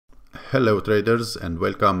Hello traders, and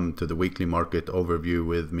welcome to the weekly market overview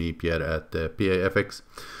with me, Pierre at PAFX.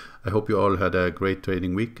 I hope you all had a great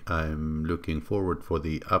trading week. I'm looking forward for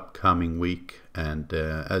the upcoming week, and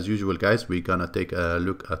as usual guys, we're gonna take a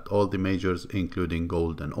look at all the majors including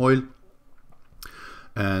gold and oil.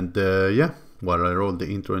 And yeah, while I roll the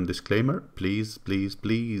intro and disclaimer, please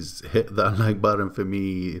hit that like button for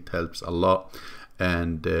me. It helps a lot.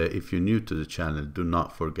 And if you're new to the channel, do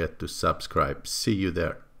not forget to subscribe. See you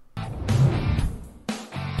there.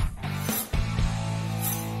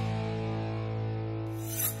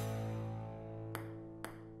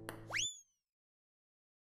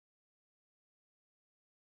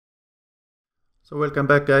 So welcome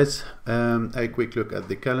back guys. A quick look at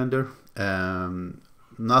the calendar.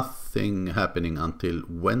 Nothing happening until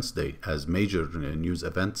Wednesday as major news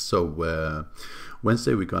events. So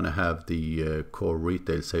Wednesday we're gonna have the core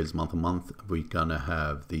retail sales month-to-month. We're gonna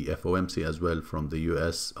have the FOMC as well from the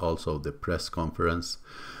US, also the press conference.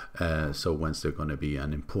 So Wednesday gonna be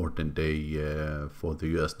an important day for the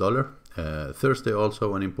US dollar. Thursday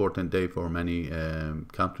also an important day for many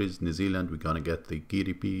countries. New Zealand, we're gonna get the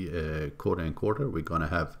GDP quarter. We're gonna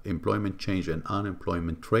have employment change and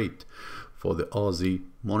unemployment rate for the Aussie,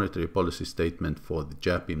 monetary policy statement for the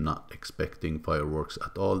Japan, not expecting fireworks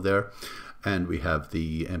at all there. And we have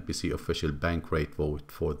the MPC official bank rate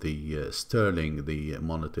vote for the sterling, the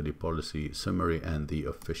monetary policy summary, and the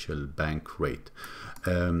official bank rate.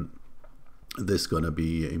 This is going to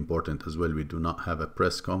be important as well. We do not have a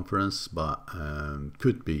press conference, but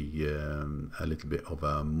could be a little bit of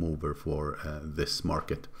a mover for this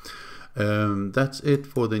market. That's it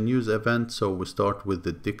for the news event. So we start with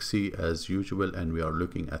the Dixie as usual, and we are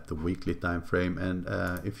looking at the weekly time frame. And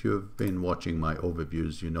if you've been watching my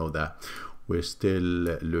overviews, you know that we're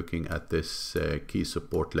still looking at this key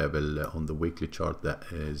support level on the weekly chart that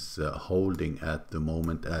is holding at the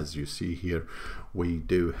moment. As you see here, we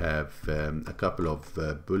do have a couple of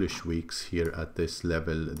bullish weeks here at this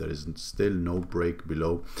level. There is still no break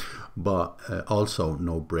below, but also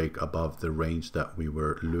no break above the range that we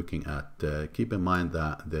were looking at. Keep in mind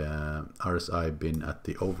that the RSI been at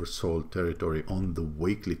the oversold territory on the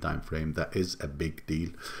weekly time frame. That is a big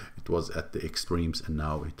deal. It was at the extremes and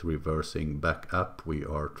now it's reversing back up. We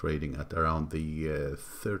are trading at around the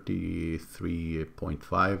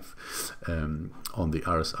 33.5 on the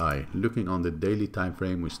RSI. Looking on the daily time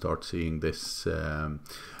frame, we start seeing this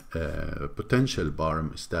potential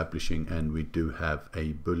bottom establishing, and we do have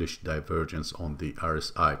a bullish divergence on the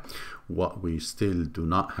RSI. What we still do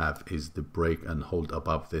not have is the break and hold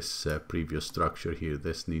above this previous structure here.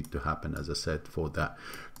 This needs to happen, as I said, for that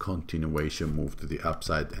continuation move to the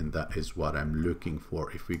upside, and that is what I'm looking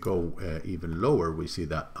for. If we go even lower, we see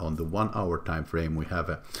that on the 1 hour time frame we have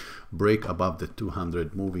a break above the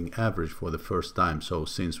 200 moving average for the first time. So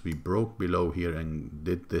since we broke below here and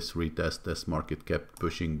did this retest, this market kept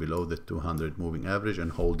pushing below the 200 moving average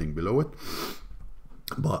and holding below it.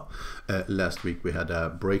 But last week we had a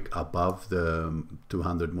break above the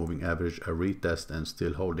 200 moving average, a retest, and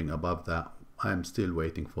still holding above that. I'm still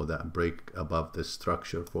waiting for that break above the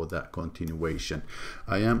structure for that continuation.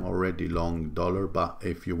 I am already long dollar, but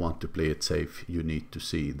if you want to play it safe, you need to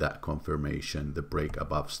see that confirmation, the break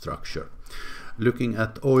above structure. Looking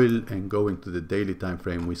at oil and going to the daily time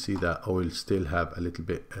frame, we see that oil still have a little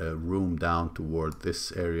bit room down toward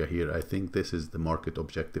this area here. I think this is the market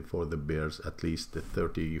objective for the bears. At least the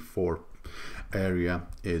 34 area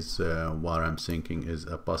is what I'm thinking is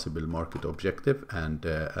a possible market objective. And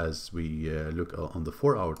as we look on the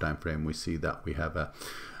 4 hour time frame, we see that we have a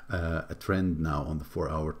trend now on the 4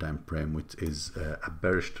 hour time frame, which is a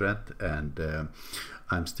bearish trend, and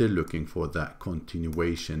I'm still looking for that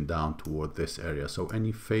continuation down toward this area. So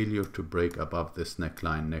any failure to break above this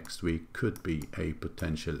neckline next week could be a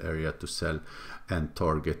potential area to sell and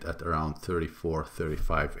target at around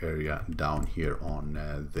 34-35 area down here on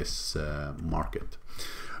this market.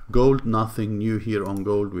 Gold, nothing new here on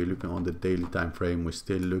gold. We're looking on the daily time frame. We're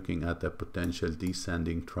still looking at a potential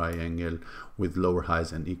descending triangle with lower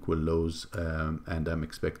highs and equal lows, and I'm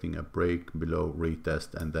expecting a break below,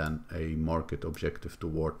 retest, and then a market objective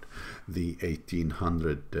toward the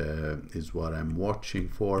 1800 is what I'm watching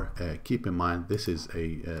for. Keep in mind this is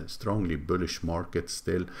a strongly bullish market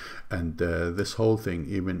still, and this whole thing,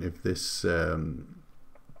 even if this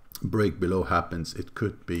break below happens, it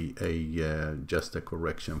could be a just a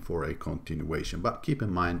correction for a continuation. But keep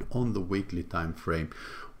in mind on the weekly time frame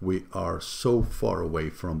we are so far away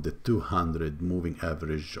from the 200 moving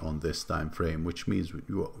average on this time frame, which means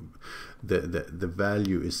the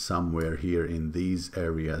value is somewhere here in these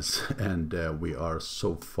areas, and we are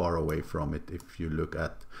so far away from it. If you look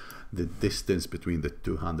at the distance between the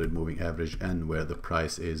 200 moving average and where the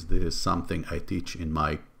price is. This is something I teach in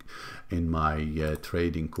my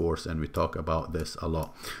trading course, and we talk about this a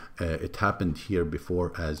lot. It happened here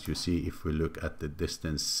before, as you see. If we look at the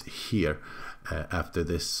distance here, after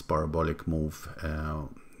this parabolic move,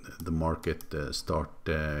 the market start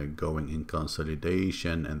going in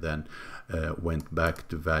consolidation, and then went back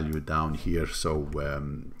to value down here. So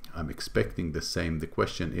I'm expecting the same. The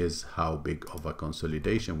question is how big of a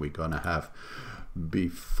consolidation we're gonna have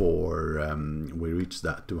before we reach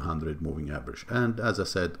that 200 moving average. And as I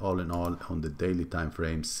said, all in all, on the daily time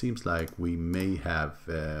frame, seems like we may have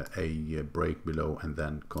a break below and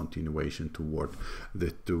then continuation toward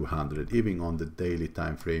the 200. Even on the daily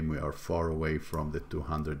time frame, we are far away from the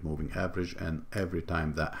 200 moving average, and every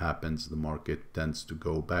time that happens, the market tends to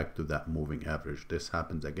go back to that moving average. This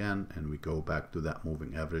happens again, and we go back to that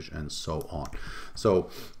moving average, and so on. So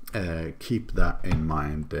keep that in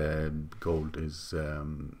mind. Gold is a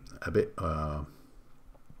bit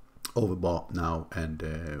overbought now, and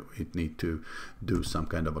it need to do some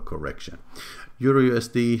kind of a correction. Euro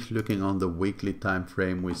USD, looking on the weekly time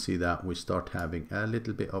frame, we see that we start having a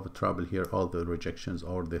little bit of a trouble here. All the rejections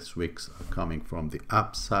or the swings are coming from the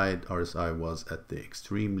upside. RSI was at the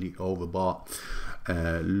extremely overbought.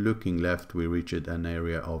 Looking left, we reached an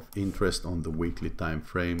area of interest on the weekly time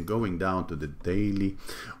frame. Going down to the daily,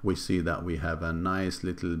 we see that we have a nice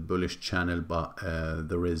little bullish channel, but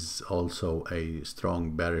there is also a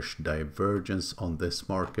strong bearish divergence on this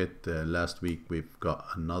market. Last week we've got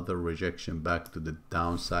another rejection back to the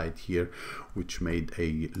downside here, which made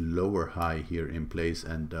a lower high here in place,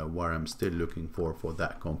 and what I'm still looking for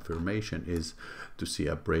that confirmation is to see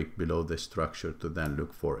a break below the structure to then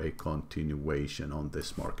look for a continuation on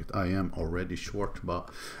this market. I am already short, but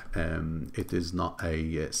it is not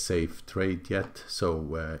a safe trade yet.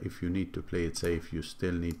 So if you need to play it safe, you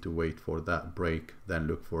still need to wait for that break, then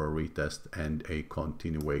look for a retest and a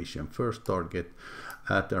continuation. First target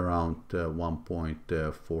at around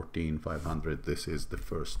 1.14500. This is the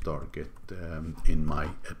first target in my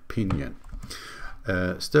opinion.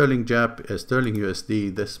 Sterling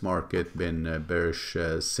USD, this market been bearish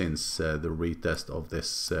since the retest of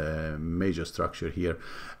this major structure here.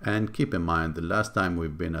 And keep in mind, the last time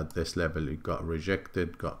we've been at this level, it got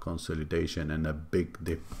rejected, got consolidation, and a big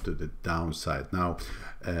dip to the downside. Now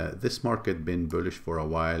this market been bullish for a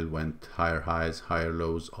while, went higher highs, higher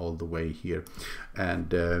lows all the way here,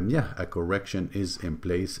 and yeah, a correction is in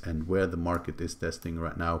place, and where the market is testing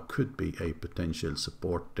right now could be a potential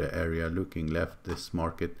support area. Looking left, this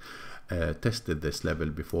market tested this level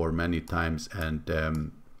before many times,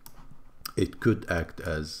 and it could act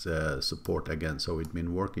as support again. So it's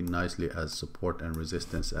been working nicely as support and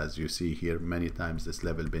resistance, as you see here. Many times this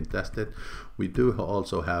level been tested. We do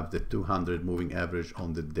also have the 200 moving average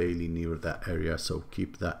on the daily near that area, so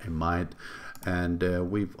keep that in mind. And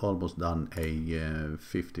we've almost done a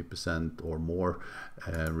 50% or more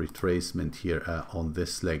retracement here on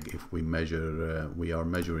this leg. If we measure, we are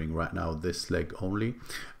measuring right now this leg only,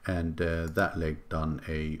 and that leg done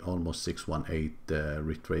a almost 618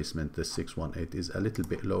 retracement. The 618 is a little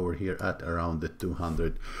bit lower here at around the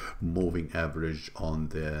 200 moving average on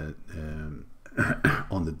the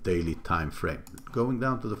on the daily time frame. Going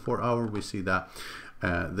down to the 4-hour, we see that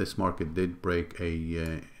this market did break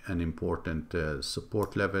an important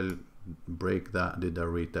support level, break that, did a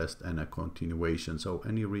retest and a continuation. So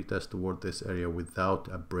any retest toward this area without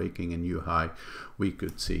a breaking a new high, we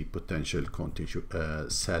could see potential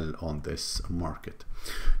sell on this market.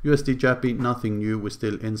 USD JAPY, nothing new. We're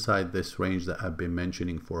still inside this range that I've been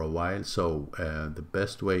mentioning for a while. So the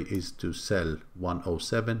best way is to sell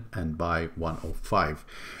 107 and buy 105.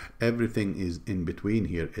 Everything is in between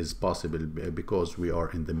here is possible because we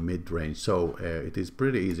are in the mid-range. So it is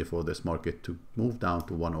pretty easy for this market to move down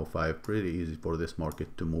to 105, pretty easy for this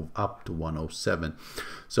market to move up to 107.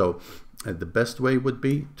 So the best way would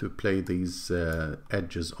be to play these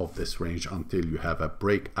edges of this range until you have a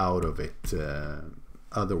break out of it.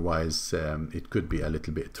 Otherwise it could be a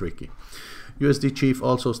little bit tricky. USD Chief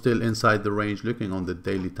also still inside the range. Looking on the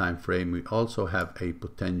daily time frame, we also have a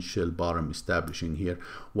potential bottom establishing here.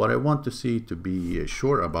 What I want to see to be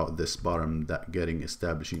sure about this bottom that getting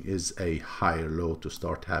establishing is a higher low to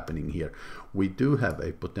start happening here. We do have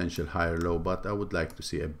a potential higher low, but I would like to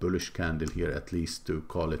see a bullish candle here at least to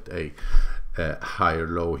call it a higher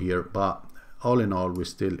low here. But all in all, we're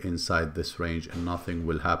still inside this range, and nothing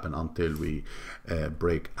will happen until we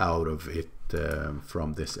break out of it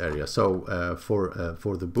from this area. So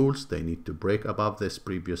for the bulls, they need to break above this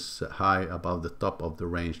previous high, above the top of the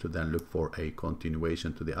range, to then look for a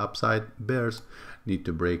continuation to the upside. Bears need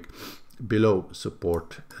to break below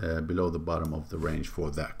support, below the bottom of the range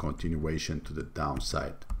for that continuation to the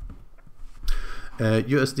downside.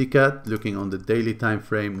 USD CAD, looking on the daily time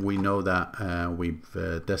frame, we know that we've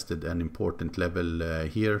tested an important level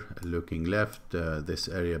here. Looking left, this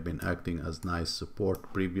area been acting as nice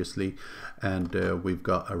support previously, and we've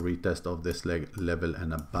got a retest of this level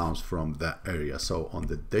and a bounce from that area. So on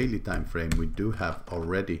the daily time frame, we do have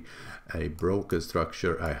already a broken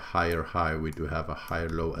structure, a higher high, we do have a higher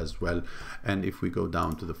low as well. And if we go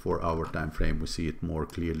down to the 4-hour time frame, we see it more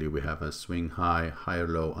clearly. We have a swing high, higher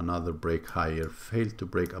low, another break higher, failed to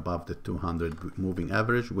break above the 200 moving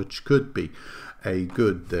average, which could be a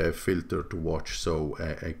good filter to watch. So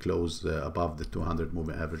a close above the 200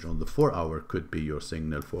 moving average on the 4-hour could be your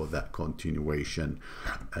signal for that continuation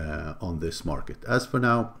on this market. As for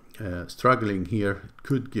now, struggling here, it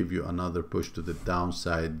could give you another push to the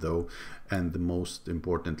downside though, and the most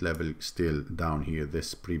important level still down here,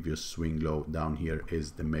 this previous swing low down here,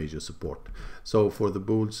 is the major support. So for the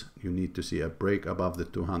bulls, you need to see a break above the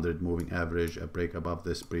 200 moving average, a break above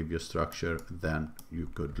this previous structure, then you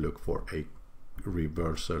could look for a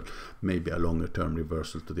reversal, maybe a longer term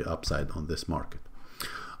reversal to the upside on this market.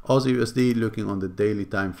 Aussie USD, looking on the daily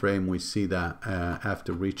time frame, we see that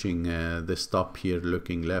after reaching this top here,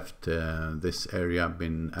 looking left, this area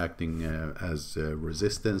been acting as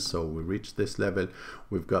resistance. So we reached this level,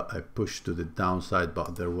 we've got a push to the downside,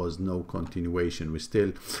 but there was no continuation. We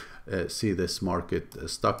still see this market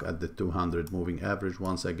stuck at the 200 moving average,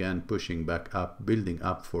 once again pushing back up, building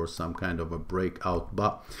up for some kind of a breakout.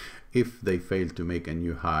 But if they fail to make a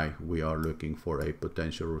new high, we are looking for a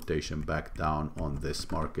potential rotation back down on this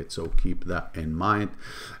market. So keep that in mind.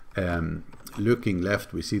 Looking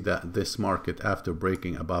left, we see that this market, after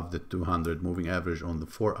breaking above the 200 moving average on the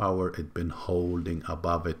 4-hour, it's been holding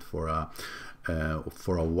above it for a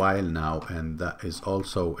while now, and that is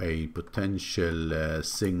also a potential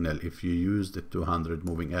signal if you use the 200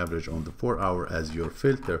 moving average on the 4-hour as your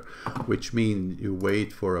filter, which means you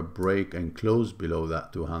wait for a break and close below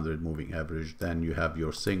that 200 moving average, then you have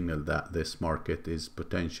your signal that this market is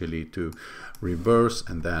potentially to reverse,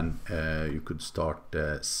 and then you could start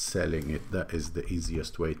selling it. That is the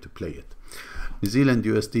easiest way to play it. New Zealand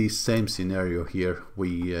USD, same scenario here.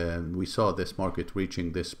 We saw this market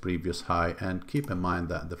reaching this previous high, and keep in mind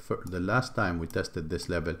that the last time we tested this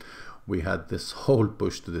level, we had this whole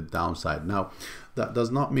push to the downside. Now that does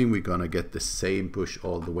not mean we're gonna get the same push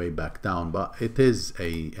all the way back down, but it is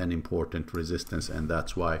an important resistance, and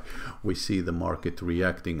that's why we see the market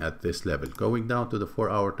reacting at this level. Going down to the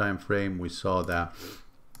 4-hour time frame, we saw that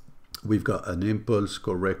we've got an impulse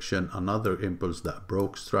correction, another impulse that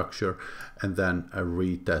broke structure, and then a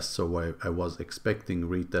retest. So I was expecting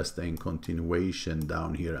retest and continuation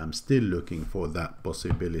down here. I'm still looking for that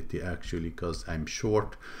possibility actually, because I'm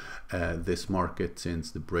short this market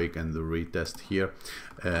since the break and the retest here.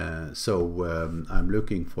 I'm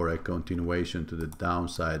looking for a continuation to the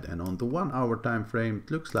downside, and on the 1-hour time frame,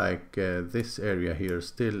 it looks like this area here is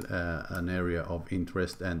still an area of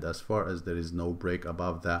interest, and as far as there is no break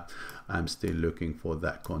above that, I'm still looking for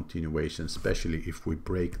that continuation, especially if we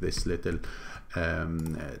break this little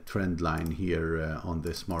trend line here on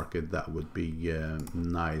this market. That would be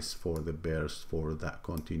nice for the bears for that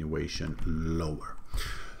continuation lower.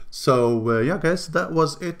 So yeah guys, that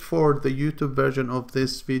was it for the YouTube version of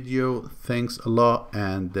this video. Thanks a lot,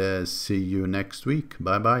 and see you next week.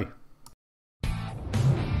 Bye bye.